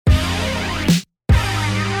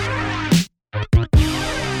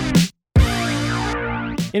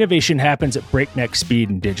Innovation happens at breakneck speed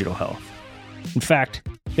in digital health. In fact,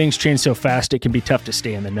 things change so fast it can be tough to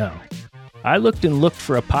stay in the know. I looked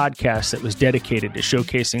for a podcast that was dedicated to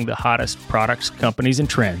showcasing the hottest products, companies, and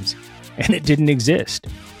trends, and it didn't exist.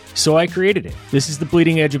 So I created it. This is the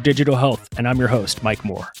Bleeding Edge of Digital Health, and I'm your host, Mike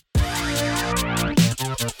Moore.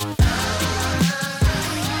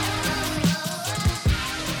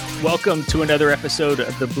 Welcome to another episode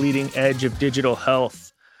of the Bleeding Edge of Digital Health.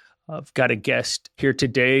 I've got a guest here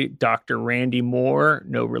today, Dr. Randy Moore,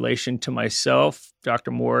 no relation to myself.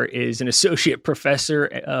 Dr. Moore is an associate professor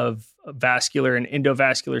of vascular and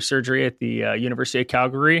endovascular surgery at the University of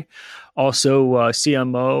Calgary, also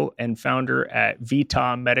CMO and founder at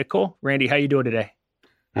ViTAA Medical. Randy, how you doing today?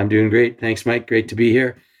 I'm doing great. Thanks, Mike. Great to be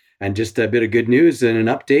here. And just a bit of good news and an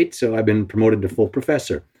update. So I've been promoted to full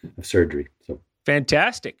professor of surgery. So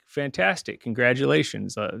Fantastic.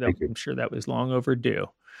 Congratulations. I'm sure that was long overdue.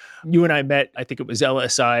 You and I met, I think it was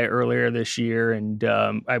LSI earlier this year, and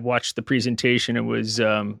I watched the presentation. It was,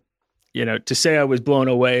 to say I was blown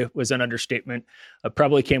away was an understatement. I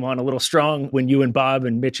probably came on a little strong when you and Bob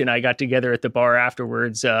and Mitch and I got together at the bar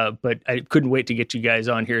afterwards, but I couldn't wait to get you guys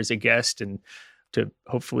on here as a guest and to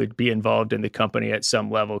hopefully be involved in the company at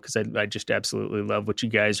some level, because I just absolutely love what you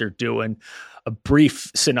guys are doing. A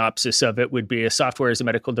brief synopsis of it would be a software as a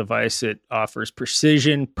medical device that offers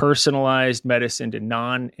precision, personalized medicine to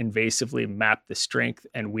non-invasively map the strength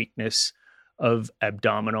and weakness of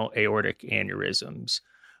abdominal aortic aneurysms.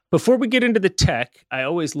 Before we get into the tech, I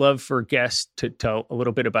always love for guests to tell a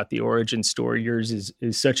little bit about the origin story. Yours is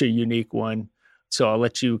such a unique one. So I'll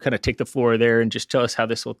let you kind of take the floor there and just tell us how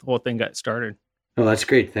this whole thing got started. Oh, that's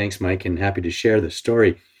great. Thanks, Mike, and happy to share the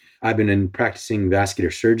story. I've been a practicing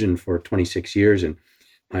vascular surgeon for 26 years, and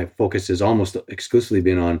my focus has almost exclusively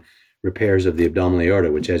been on repairs of the abdominal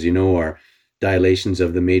aorta, which, as you know, are dilations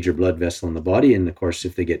of the major blood vessel in the body. And of course,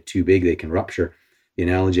 if they get too big, they can rupture. The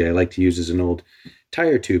analogy I like to use is an old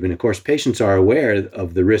tire tube. And of course, patients are aware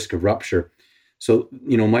of the risk of rupture. So,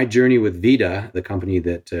 my journey with ViTAA, the company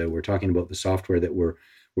that we're talking about, the software that we're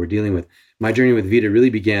dealing with, my journey with ViTAA really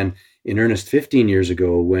began in earnest 15 years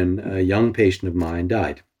ago when a young patient of mine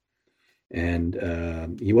died.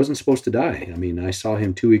 And he wasn't supposed to die. I mean, I saw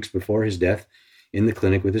him 2 weeks before his death in the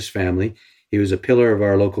clinic with his family. He was a pillar of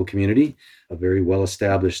our local community, a very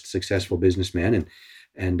well-established, successful businessman,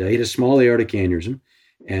 and he had a small aortic aneurysm.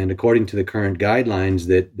 And according to the current guidelines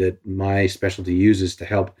that my specialty uses to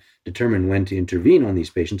help determine when to intervene on these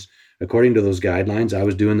patients, according to those guidelines, I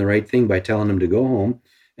was doing the right thing by telling him to go home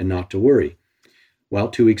and not to worry. Well,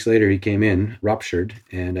 2 weeks later, he came in, ruptured,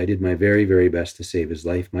 and I did my very, very best to save his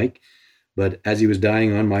life, Mike. But as he was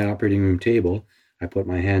dying on my operating room table, I put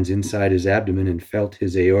my hands inside his abdomen and felt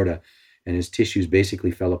his aorta, and his tissues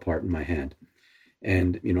basically fell apart in my hand.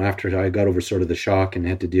 And, after I got over sort of the shock and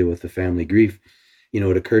had to deal with the family grief,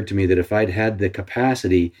 it occurred to me that if I'd had the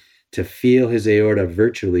capacity to feel his aorta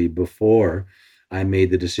virtually before I made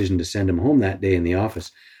the decision to send him home that day in the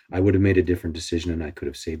office, I would have made a different decision and I could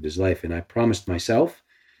have saved his life. And I promised myself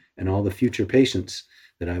and all the future patients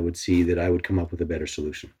that I would see that I would come up with a better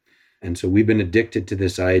solution. And so we've been addicted to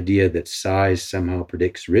this idea that size somehow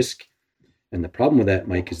predicts risk. And the problem with that,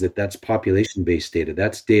 Mike, is that that's population-based data.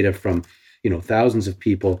 That's data from, thousands of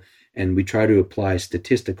people. And we try to apply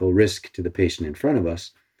statistical risk to the patient in front of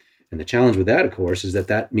us. And the challenge with that, of course, is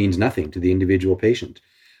that means nothing to the individual patient.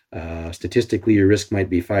 Statistically, your risk might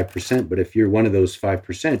be 5%, but if you're one of those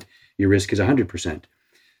 5%, your risk is 100%.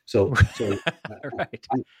 So right.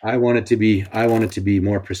 I want it to be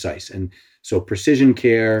more precise. And so precision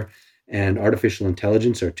care and artificial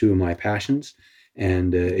intelligence are two of my passions.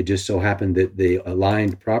 And it just so happened that they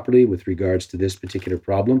aligned properly with regards to this particular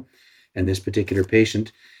problem and this particular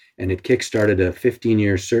patient. And it kickstarted a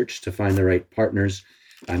 15-year search to find the right partners.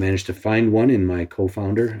 I managed to find one in my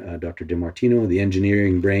co-founder, Dr. DiMartino, the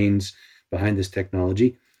engineering brains behind this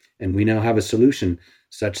technology. And we now have a solution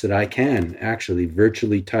such that I can actually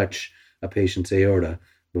virtually touch a patient's aorta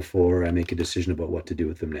before I make a decision about what to do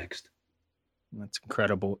with them next. That's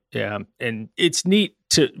incredible. Yeah. And it's neat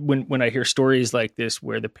to when I hear stories like this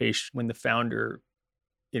where when the founder,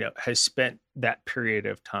 has spent that period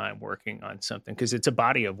of time working on something, because it's a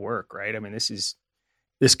body of work, right? I mean,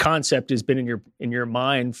 this concept has been in your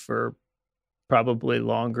mind for probably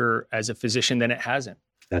longer as a physician than it hasn't.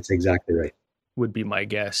 That's exactly right. Would be my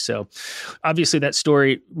guess. So obviously that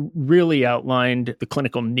story really outlined the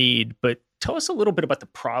clinical need, but tell us a little bit about the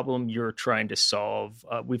problem you're trying to solve.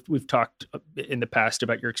 We've talked in the past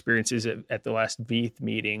about your experiences at the last VEITH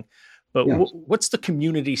meeting, but Yes. What's the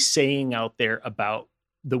community saying out there about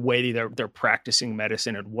the way they're practicing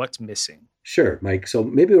medicine and what's missing? Sure, Mike. So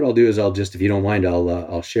maybe what I'll do is if you don't mind,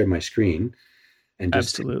 I'll share my screen and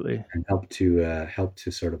just Absolutely and help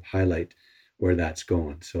to sort of highlight where that's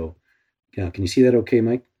going. So, yeah, can you see that okay,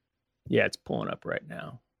 Mike? Yeah, it's pulling up right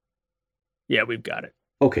now. Yeah, we've got it.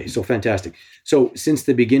 Okay, so fantastic. So since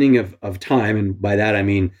the beginning of time, and by that I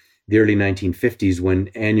mean the early 1950s, when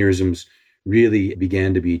aneurysms really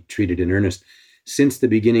began to be treated in earnest, since the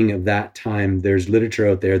beginning of that time, there's literature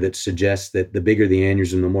out there that suggests that the bigger the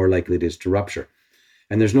aneurysm, the more likely it is to rupture.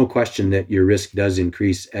 And there's no question that your risk does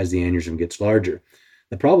increase as the aneurysm gets larger.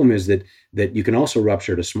 The problem is that you can also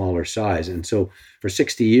rupture at a smaller size. And so for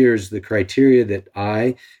 60 years, the criteria that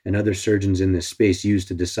I and other surgeons in this space use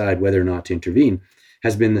to decide whether or not to intervene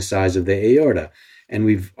has been the size of the aorta. And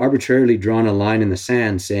we've arbitrarily drawn a line in the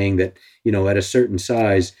sand saying that, at a certain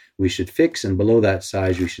size, we should fix, and below that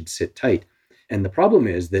size, we should sit tight. And the problem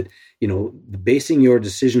is that, basing your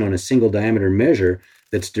decision on a single diameter measure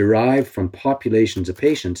that's derived from populations of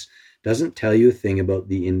patients doesn't tell you a thing about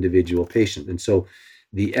the individual patient. And so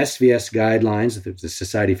the SVS guidelines, the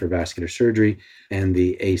Society for Vascular Surgery, and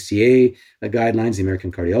the ACA guidelines, the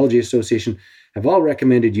American Cardiology Association, have all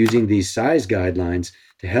recommended using these size guidelines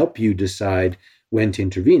to help you decide when to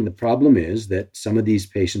intervene. The problem is that some of these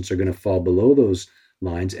patients are going to fall below those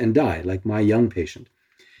lines and die, like my young patient.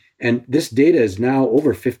 And this data is now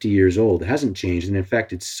over 50 years old. It hasn't changed. And in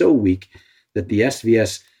fact, it's so weak that the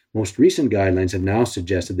SVS most recent guidelines have now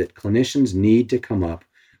suggested that clinicians need to come up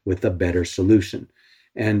with a better solution.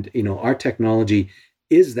 And, our technology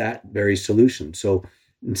is that very solution. So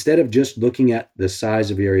instead of just looking at the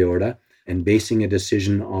size of your aorta and basing a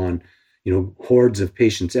decision on, hordes of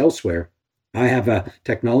patients elsewhere, I have a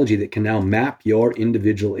technology that can now map your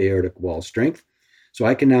individual aortic wall strength. So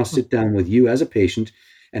I can now sit down with you as a patient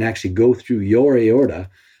and actually go through your aorta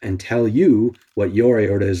and tell you what your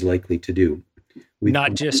aorta is likely to do.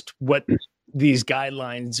 Not just what these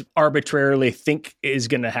guidelines arbitrarily think is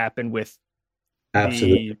going to happen with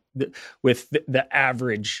absolutely the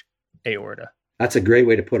average aorta. That's a great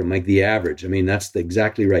way to put it, Mike, the average. I mean, that's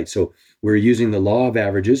exactly right. So we're using the law of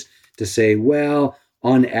averages to say, well,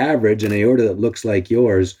 on average, an aorta that looks like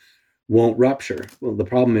yours won't rupture. Well, the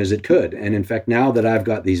problem is it could. And in fact, now that I've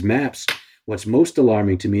got these maps, what's most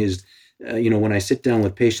alarming to me is, when I sit down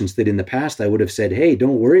with patients that in the past I would have said, hey,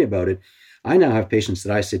 don't worry about it. I now have patients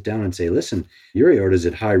that I sit down and say, listen, your aorta is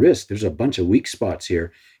at high risk. There's a bunch of weak spots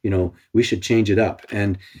here. We should change it up.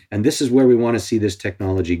 And this is where we want to see this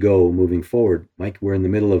technology go moving forward. Mike, we're in the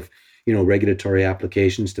middle of, regulatory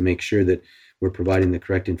applications to make sure that we're providing the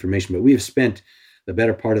correct information. But we have spent the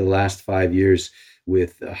better part of the last 5 years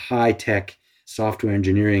with high-tech software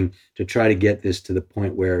engineering to try to get this to the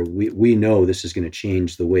point where we know this is going to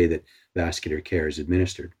change the way that vascular care is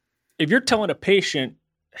administered. If you're telling a patient,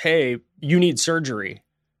 hey, you need surgery,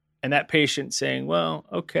 and that patient saying, well,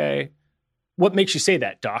 okay, what makes you say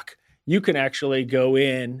that, doc? You can actually go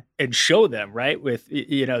in and show them, right, with,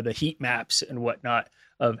 the heat maps and whatnot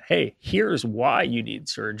of, hey, here's why you need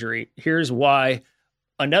surgery. Here's why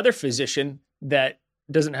another physician that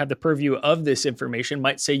doesn't have the purview of this information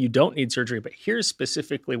might say you don't need surgery, but here's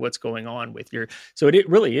specifically what's going on with your. So it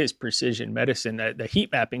really is precision medicine. The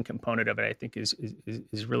heat mapping component of it, I think,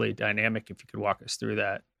 is really dynamic. If you could walk us through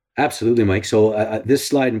that. Absolutely, Mike. So this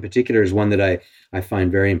slide in particular is one that I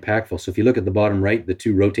find very impactful. So if you look at the bottom right, the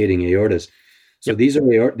two rotating aortas. So yep. These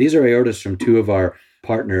are aortas from two of our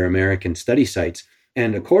partner American study sites.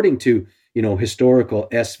 And according to, historical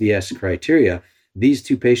SVS criteria, these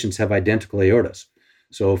two patients have identical aortas.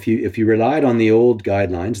 So if you relied on the old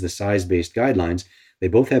guidelines, the size-based guidelines, they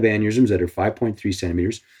both have aneurysms that are 5.3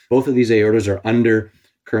 centimeters. Both of these aortas are under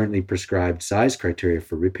currently prescribed size criteria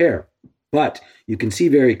for repair. But you can see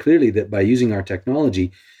very clearly that by using our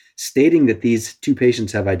technology, stating that these two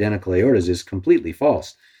patients have identical aortas is completely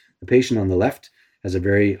false. The patient on the left has a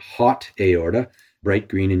very hot aorta. Bright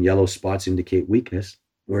green and yellow spots indicate weakness,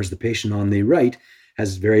 whereas the patient on the right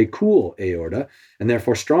has very cool aorta and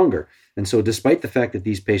therefore stronger. And so despite the fact that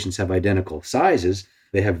these patients have identical sizes,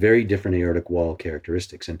 they have very different aortic wall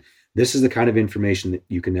characteristics. And this is the kind of information that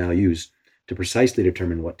you can now use to precisely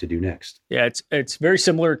determine what to do next. Yeah, it's very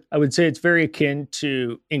similar. I would say it's very akin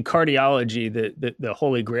to, in cardiology, the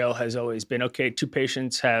holy grail has always been, okay, two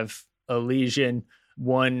patients have a lesion.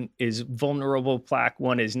 One is vulnerable plaque,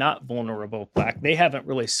 one is not vulnerable plaque. They haven't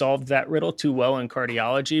really solved that riddle too well in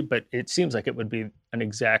cardiology, but it seems like it would be an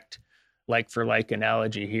exact like-for-like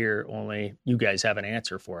analogy here, only you guys have an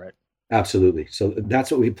answer for it. Absolutely. So that's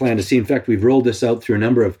what we plan to see. In fact, we've rolled this out through a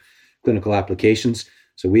number of clinical applications.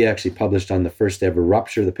 So we actually published on the first ever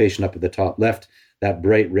rupture, the patient up at the top left, that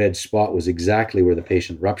bright red spot was exactly where the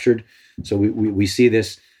patient ruptured. So we see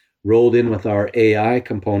this rolled in with our AI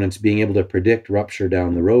components being able to predict rupture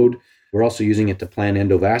down the road. We're also using it to plan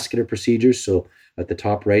endovascular procedures. So at the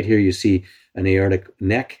top right here, you see an aortic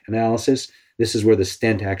neck analysis. This is where the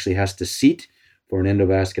stent actually has to seat for an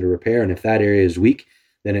endovascular repair. And if that area is weak,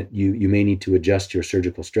 then you may need to adjust your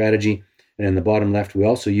surgical strategy. And in the bottom left, we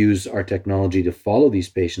also use our technology to follow these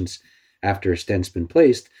patients after a stent's been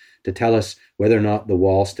placed to tell us whether or not the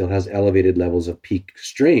wall still has elevated levels of peak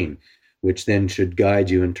strain, which then should guide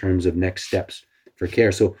you in terms of next steps for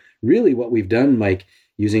care. So really what we've done, Mike,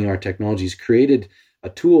 using our technology is created a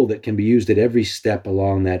tool that can be used at every step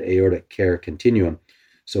along that aortic care continuum.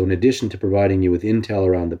 So in addition to providing you with intel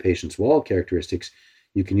around the patient's wall characteristics,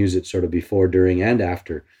 you can use it sort of before, during, and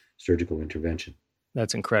after surgical intervention.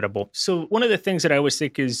 That's incredible. So one of the things that I always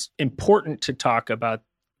think is important to talk about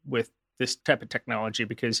with this type of technology,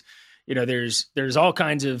 because there's all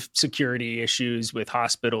kinds of security issues with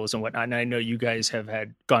hospitals and whatnot. And I know you guys have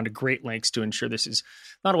gone to great lengths to ensure this is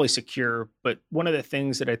not only secure, but one of the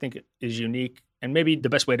things that I think is unique, and maybe the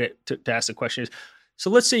best way to ask the question is, so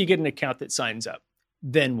let's say you get an account that signs up.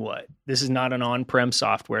 Then what? This is not an on-prem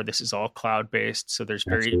software. This is all cloud-based. So there's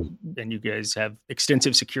and you guys have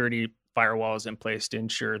extensive security firewalls in place to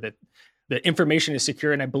ensure that the information is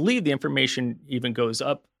secure. And I believe the information even goes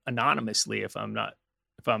up anonymously, if I'm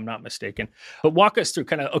not mistaken. But walk us through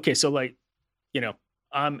kind of, okay, so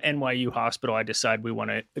I'm NYU Hospital. I decide we want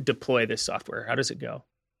to deploy this software. How does it go?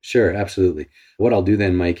 Sure, absolutely. What I'll do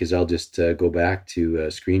then, Mike, is I'll just go back to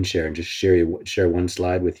screen share and just share one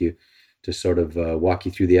slide with you to sort of walk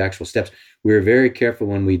you through the actual steps. We were very careful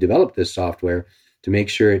when we developed this software to make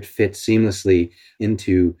sure it fits seamlessly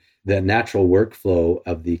into the natural workflow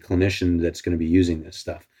of the clinician that's going to be using this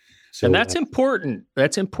stuff. So, and that's important.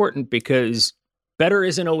 That's important because better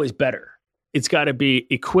isn't always better. It's got to be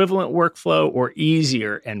equivalent workflow or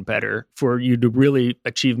easier and better for you to really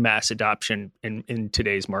achieve mass adoption in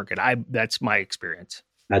today's market. That's my experience.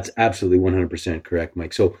 That's absolutely 100% correct,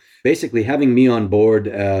 Mike. So basically having me on board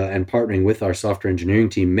and partnering with our software engineering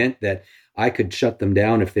team meant that I could shut them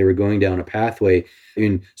down if they were going down a pathway. I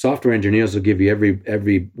mean, software engineers will give you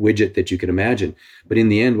every widget that you can imagine. But in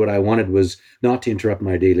the end, what I wanted was not to interrupt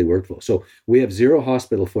my daily workflow. So we have zero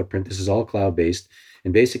hospital footprint. This is all cloud-based.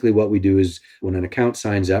 And basically what we do is when an account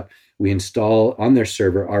signs up, we install on their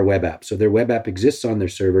server our web app. So their web app exists on their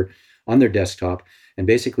server, on their desktop. And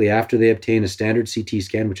basically after they obtain a standard CT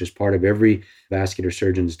scan, which is part of every vascular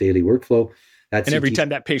surgeon's daily workflow, and every time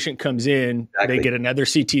that patient comes in, They get another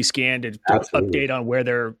CT scan to update on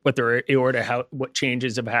what their aorta, what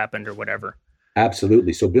changes have happened or whatever.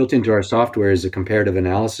 Absolutely. So built into our software is a comparative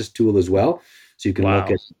analysis tool as well. So you can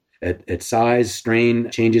look at size, strain,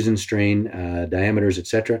 changes in strain, diameters,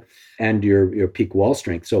 etc., and your peak wall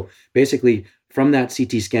strength. So basically from that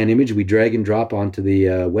CT scan image, we drag and drop onto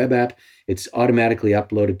the web app. It's automatically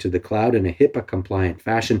uploaded to the cloud in a HIPAA compliant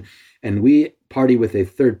fashion. And we party with a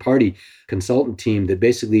third-party consultant team that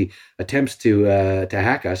basically attempts to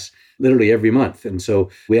hack us literally every month. And so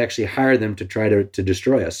we actually hire them to try to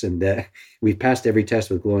destroy us. And we've passed every test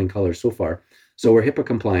with glowing colors so far. So we're HIPAA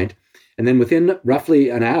compliant. And then within roughly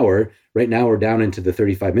an hour, right now we're down into the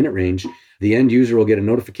 35-minute range, the end user will get a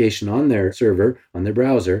notification on their server, on their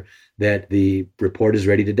browser, that the report is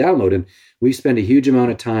ready to download. And we spend a huge amount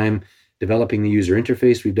of time developing the user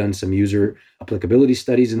interface. We've done some user applicability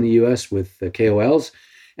studies in the US with the KOLs.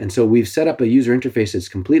 And so we've set up a user interface that's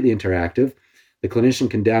completely interactive. The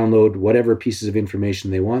clinician can download whatever pieces of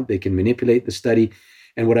information they want. They can manipulate the study.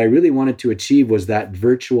 And what I really wanted to achieve was that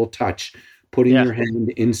virtual touch, putting your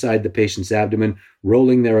hand inside the patient's abdomen,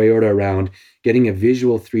 rolling their aorta around, getting a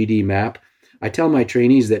visual 3D map. I tell my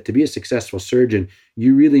trainees that to be a successful surgeon,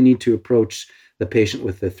 you really need to approach the patient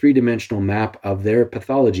with the three-dimensional map of their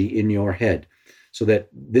pathology in your head, so that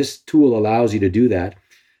this tool allows you to do that.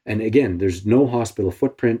 And again, there's no hospital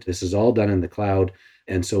footprint. This is all done in the cloud.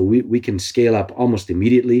 And so we can scale up almost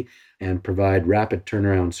immediately and provide rapid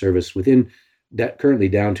turnaround service within that, currently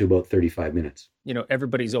down to about 35 minutes.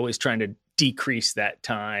 Everybody's always trying to decrease that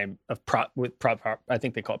time of I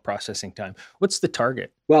think they call it processing time. What's the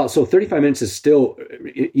target? Well, so 35 minutes is still,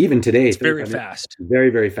 even today, it's very fast. Very,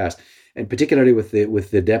 very fast. And particularly with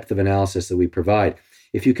the depth of analysis that we provide.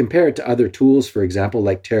 If you compare it to other tools, for example,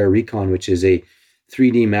 like Terra Recon, which is a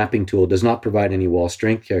 3D mapping tool, does not provide any wall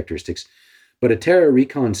strength characteristics. But a Terra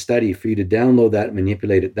Recon study, for you to download that and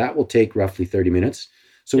manipulate it, that will take roughly 30 minutes.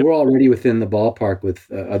 So we're already within the ballpark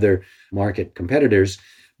with other market competitors.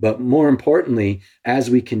 But more importantly, as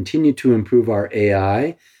we continue to improve our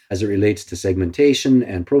AI as it relates to segmentation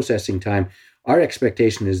and processing time, our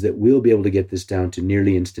expectation is that we'll be able to get this down to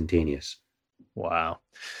nearly instantaneous. Wow.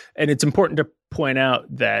 And it's important to point out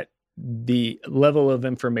that the level of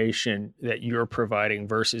information that you're providing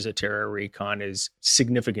versus a Terra Recon is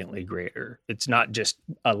significantly greater. It's not just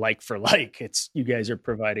a like for like. It's you guys are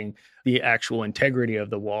providing the actual integrity of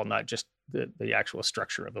the wall, not just the actual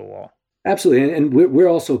structure of the wall. Absolutely. And we're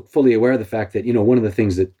also fully aware of the fact that, one of the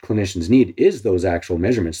things that clinicians need is those actual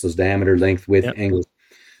measurements, those diameter, length, width, angles.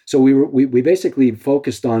 So we basically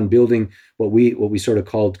focused on building what we sort of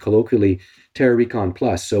called colloquially Terra Recon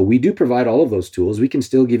Plus. So we do provide all of those tools. We can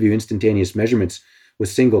still give you instantaneous measurements with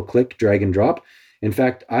single click, drag and drop. In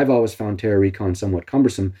fact, I've always found Terra Recon somewhat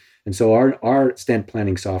cumbersome. And so our stent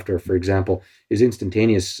planning software, for example, is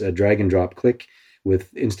instantaneous drag and drop click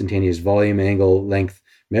with instantaneous volume, angle, length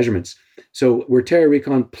measurements. So we're Terra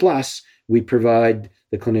Recon Plus. We provide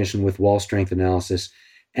the clinician with wall strength analysis.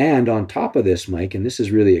 And on top of this, Mike, and this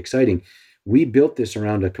is really exciting, we built this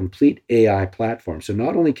around a complete AI platform. So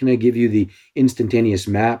not only can I give you the instantaneous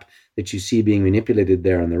map that you see being manipulated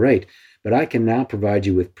there on the right, but I can now provide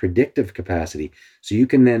you with predictive capacity. So you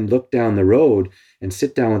can then look down the road and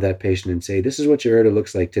sit down with that patient and say, this is what your aorta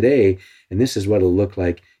looks like today, and this is what it'll look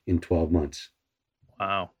like in 12 months.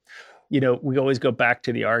 Wow. We always go back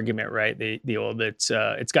to the argument, right? The old, it's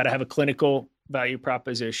got to have a clinical value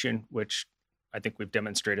proposition, which I think we've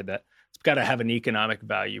demonstrated that. It's got to have an economic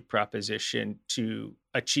value proposition to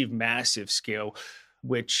achieve massive scale,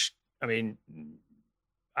 which,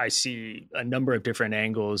 I see a number of different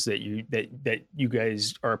angles that you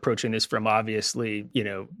guys are approaching this from. Obviously,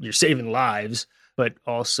 you're saving lives, but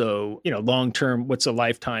also, long-term, what's the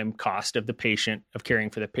lifetime cost of the patient, of caring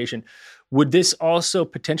for the patient? Would this also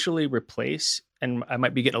potentially replace, and I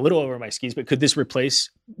might be getting a little over my skis, but could this replace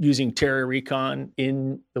using Terra Recon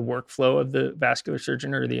in the workflow of the vascular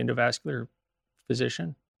surgeon or the endovascular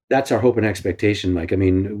physician? That's our hope and expectation, Mike.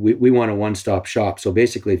 We want a one-stop shop. So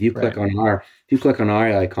basically, if you click on our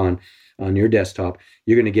icon on your desktop,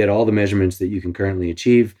 you're going to get all the measurements that you can currently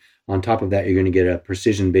achieve. On top of that, you're going to get a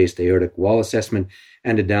precision-based aortic wall assessment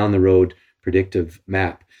and a down-the-road predictive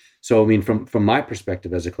map. So, from my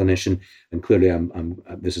perspective as a clinician, and clearly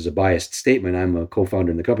this is a biased statement, I'm a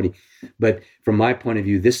co-founder in the company, but from my point of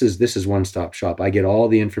view, this is one-stop shop. I get all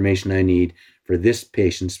the information I need for this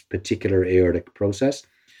patient's particular aortic process.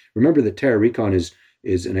 Remember that Terra Recon is,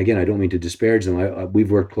 and again, I don't mean to disparage them.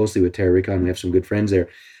 We've worked closely with Terra Recon. We have some good friends there.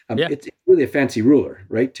 It's really a fancy ruler,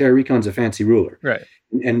 right? Terra Recon's a fancy ruler. Right.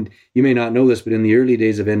 And you may not know this, but in the early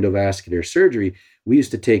days of endovascular surgery, we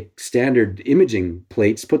used to take standard imaging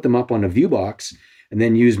plates, put them up on a view box, and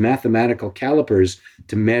then use mathematical calipers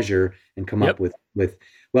to measure and come up with,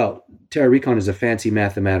 Terra Recon is a fancy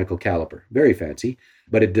mathematical caliper, very fancy,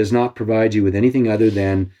 but it does not provide you with anything other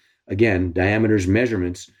than, again, diameters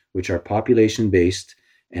measurements, which are population-based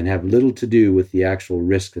and have little to do with the actual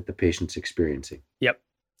risk that the patient's experiencing. Yep.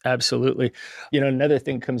 Absolutely. Another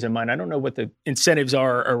thing comes in mind. I don't know what the incentives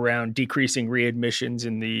are around decreasing readmissions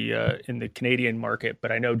in the Canadian market,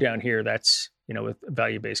 but I know down here that's, with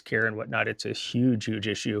value-based care and whatnot, it's a huge, huge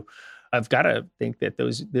issue. I've got to think that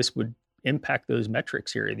this would impact those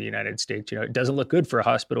metrics here in the United States. It doesn't look good for a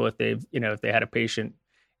hospital if if they had a patient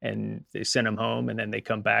and they send them home and then they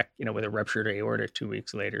come back, with a ruptured aorta 2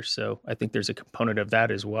 weeks later. So I think there's a component of that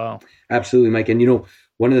as well. Absolutely, Mike. And,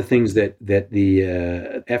 one of the things that the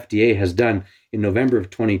FDA has done in November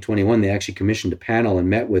of 2021, they actually commissioned a panel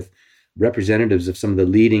and met with representatives of some of the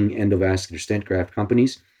leading endovascular stent graft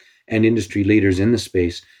companies and industry leaders in the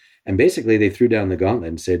space. And basically they threw down the gauntlet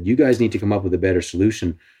and said, you guys need to come up with a better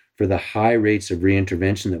solution for the high rates of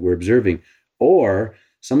reintervention that we're observing, or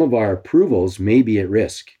some of our approvals may be at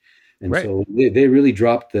risk. And so they really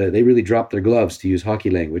dropped their gloves, to use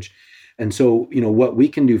hockey language. And so, what we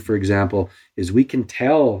can do, for example, is we can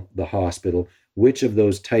tell the hospital which of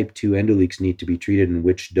those type 2 endoleaks need to be treated and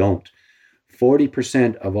which don't.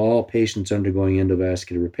 40% of all patients undergoing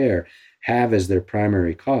endovascular repair have as their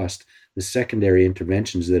primary cost the secondary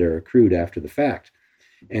interventions that are accrued after the fact.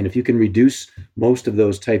 And if you can reduce most of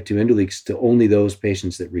those type 2 endoleaks to only those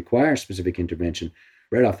patients that require specific intervention,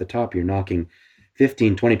 right off the top, you're knocking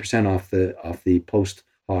 15, 20% off the post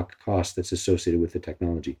hoc cost that's associated with the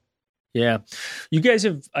technology. Yeah. You guys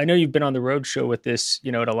I know you've been on the road show with this,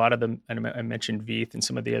 at a lot of them, and I mentioned ViTAA and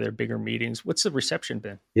some of the other bigger meetings. What's the reception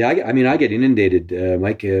been? Yeah, I get inundated,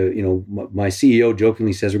 Mike. My CEO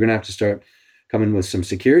jokingly says we're going to have to start coming with some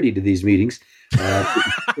security to these meetings.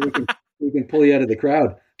 We can pull you out of the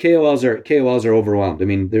crowd. KOLs are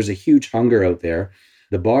overwhelmed. There's a huge hunger out there.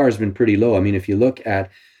 The bar has been pretty low. If you look at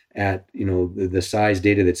the size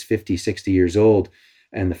data that's 50, 60 years old,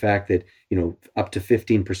 and the fact that, up to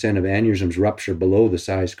 15% of aneurysms rupture below the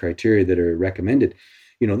size criteria that are recommended,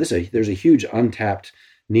 there's a huge untapped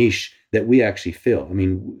niche that we actually fill. I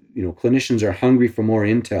mean, clinicians are hungry for more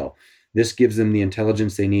intel. This gives them the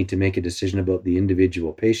intelligence they need to make a decision about the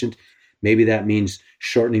individual patient. Maybe that means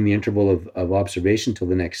shortening the interval of observation till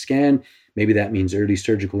the next scan. Maybe that means early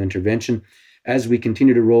surgical intervention. As we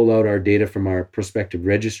continue to roll out our data from our prospective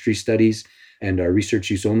registry studies and our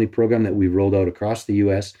research use only program that we've rolled out across the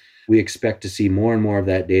US, we expect to see more and more of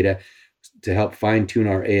that data to help fine tune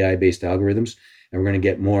our AI-based algorithms. And we're going to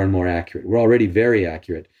get more and more accurate. We're already very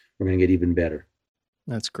accurate. We're going to get even better.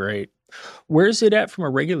 That's great. Where's it at from a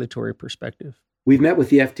regulatory perspective? We've met with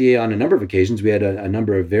the FDA on a number of occasions. We had a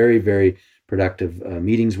number of very, very productive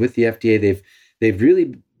meetings with the FDA. They've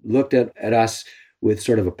really looked at us with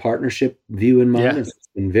sort of a partnership view in mind. Yeah. It's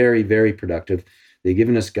been very, very productive. They've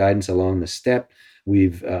given us guidance along the step.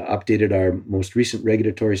 We've updated our most recent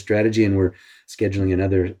regulatory strategy, and we're scheduling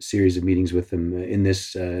another series of meetings with them in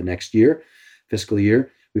this next year, fiscal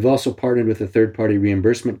year. We've also partnered with a third-party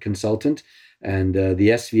reimbursement consultant, and the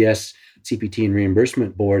SVS CPT and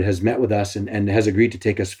Reimbursement Board has met with us and has agreed to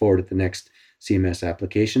take us forward at the next CMS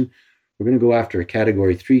application. We're going to go after a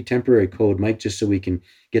Category 3 temporary code, Mike, just so we can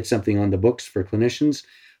get something on the books for clinicians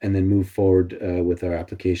and then move forward with our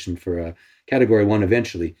application for a Category 1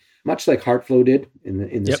 eventually, much like HeartFlow did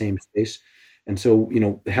in the same space. And so,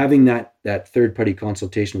 having that third-party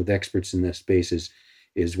consultation with experts in this space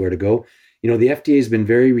is where to go. The FDA has been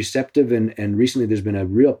very receptive, and recently there's been a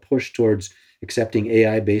real push towards accepting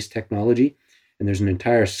AI-based technology. And there's an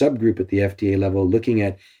entire subgroup at the FDA level looking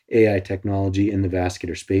at AI technology in the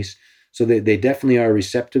vascular space. So they definitely are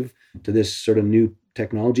receptive to this sort of new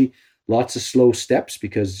technology. Lots of slow steps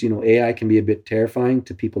because, AI can be a bit terrifying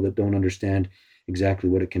to people that don't understand exactly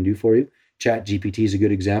what it can do for you. ChatGPT is a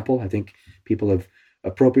good example. I think people have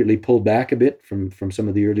appropriately pulled back a bit from some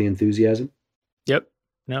of the early enthusiasm. Yep.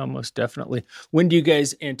 No, most definitely. When do you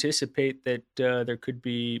guys anticipate that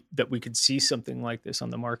that we could see something like this on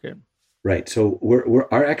the market? Right. So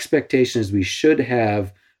our expectation is we should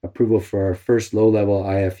have approval for our first low-level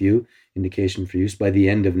IFU indication for use by the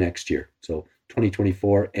end of next year. So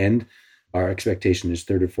 2024 end. Our expectation is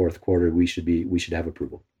third or fourth quarter. We should have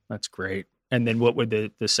approval. That's great. And then what would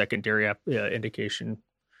the secondary indication?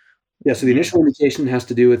 Yeah, so the initial indication has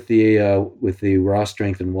to do with the raw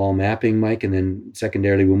strength and wall mapping, Mike, and then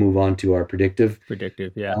secondarily we'll move on to our predictive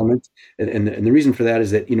element. And the reason for that is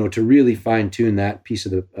that to really fine tune that piece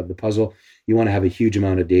of the puzzle, you want to have a huge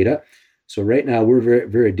amount of data. So right now we're a very,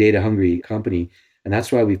 very data hungry company, and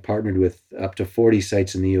that's why we've partnered with up to 40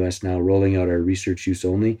 sites in the U.S. now, rolling out our research use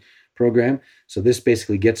only program. So this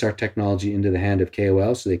basically gets our technology into the hand of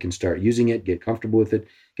KOL so they can start using it, get comfortable with it,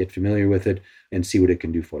 get familiar with it, and see what it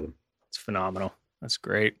can do for them. It's phenomenal. That's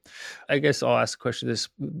great. I guess I'll ask the question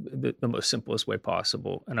the most simplest way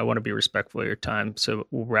possible, and I want to be respectful of your time, so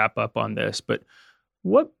we'll wrap up on this. But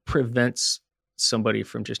what prevents somebody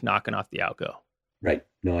from just knocking off the algo? Right.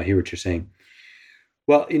 No, I hear what you're saying.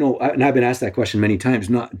 Well, and I've been asked that question many times.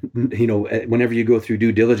 Not, whenever you go through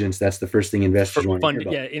due diligence, that's the first thing investors want to hear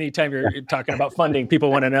about. Yeah, anytime you're talking about funding,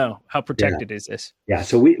 people want to know how protected is this? Yeah,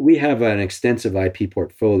 so we have an extensive IP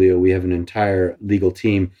portfolio. We have an entire legal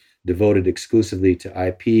team devoted exclusively to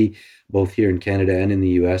IP, both here in Canada and in the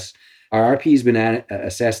US. Our IP has been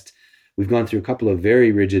assessed. We've gone through a couple of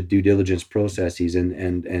very rigid due diligence processes,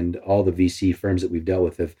 and all the VC firms that we've dealt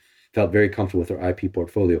with have felt very comfortable with our IP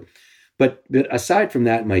portfolio. But aside from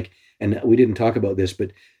that, Mike, and we didn't talk about this,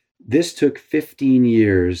 but this took 15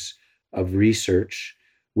 years of research,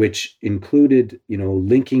 which included,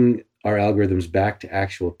 linking our algorithms back to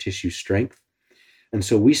actual tissue strength. And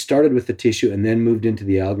so we started with the tissue and then moved into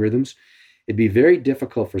the algorithms. It'd be very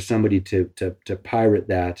difficult for somebody to pirate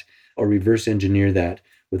that or reverse engineer that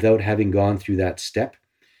without having gone through that step.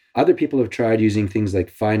 Other people have tried using things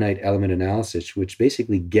like finite element analysis, which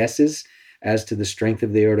basically guesses as to the strength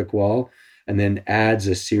of the aortic wall and then adds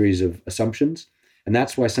a series of assumptions. And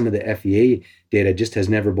that's why some of the FEA data just has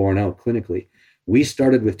never borne out clinically. We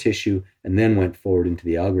started with tissue and then went forward into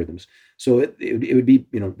the algorithms. So it would be,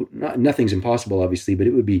 nothing's impossible, obviously, but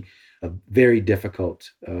it would be a very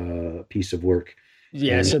difficult piece of work.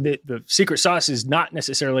 Yeah. And so the secret sauce is not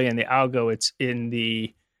necessarily in the algo; it's in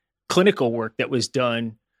the clinical work that was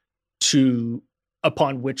done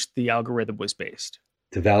upon which the algorithm was based.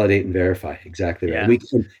 To validate and verify, exactly right.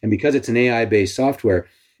 Yeah. And because it's an AI-based software,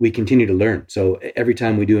 we continue to learn. So every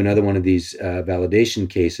time we do another one of these validation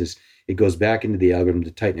cases, it goes back into the algorithm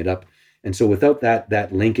to tighten it up. And so without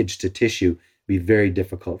that linkage to tissue, it'd be very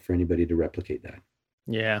difficult for anybody to replicate that.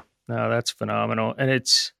 Yeah, no, that's phenomenal. And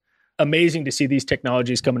it's amazing to see these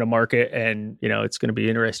technologies coming to market. And, it's going to be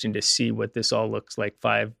interesting to see what this all looks like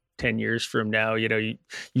 5-10 years from now. You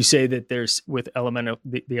say that there's with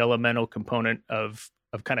the elemental component of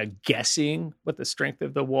kind of guessing what the strength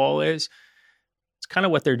of the wall is. It's kind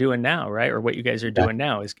of what they're doing now, right? Or what you guys are doing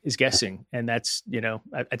now is guessing. And that's,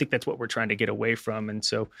 I think that's what we're trying to get away from. And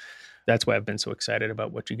so that's why I've been so excited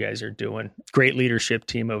about what you guys are doing. Great leadership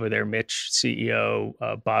team over there, Mitch, CEO,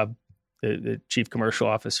 Bob, the chief commercial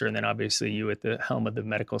officer, and then obviously you at the helm of the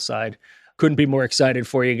medical side. Couldn't be more excited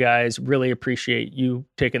for you guys. Really appreciate you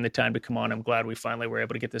taking the time to come on. I'm glad we finally were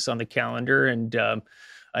able to get this on the calendar. And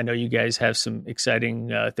I know you guys have some exciting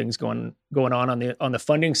things going on the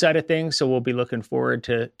funding side of things. So we'll be looking forward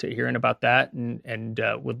to hearing about that, and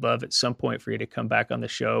would love at some point for you to come back on the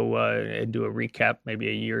show and do a recap, maybe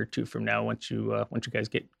a year or two from now, once you guys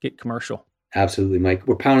get commercial. Absolutely, Mike.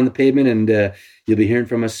 We're pounding the pavement, and you'll be hearing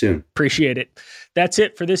from us soon. Appreciate it. That's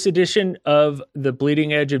it for this edition of The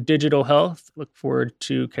Bleeding Edge of Digital Health. Look forward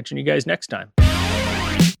to catching you guys next time.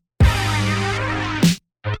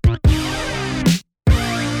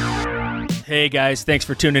 Hey guys, thanks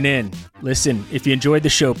for tuning in. Listen, if you enjoyed the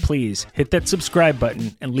show, please hit that subscribe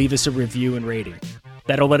button and leave us a review and rating.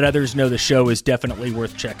 That'll let others know the show is definitely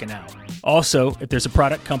worth checking out. Also, if there's a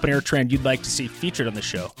product, company, or trend you'd like to see featured on the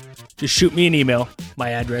show, just shoot me an email. My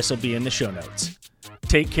address will be in the show notes.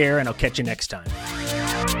 Take care, and I'll catch you next time.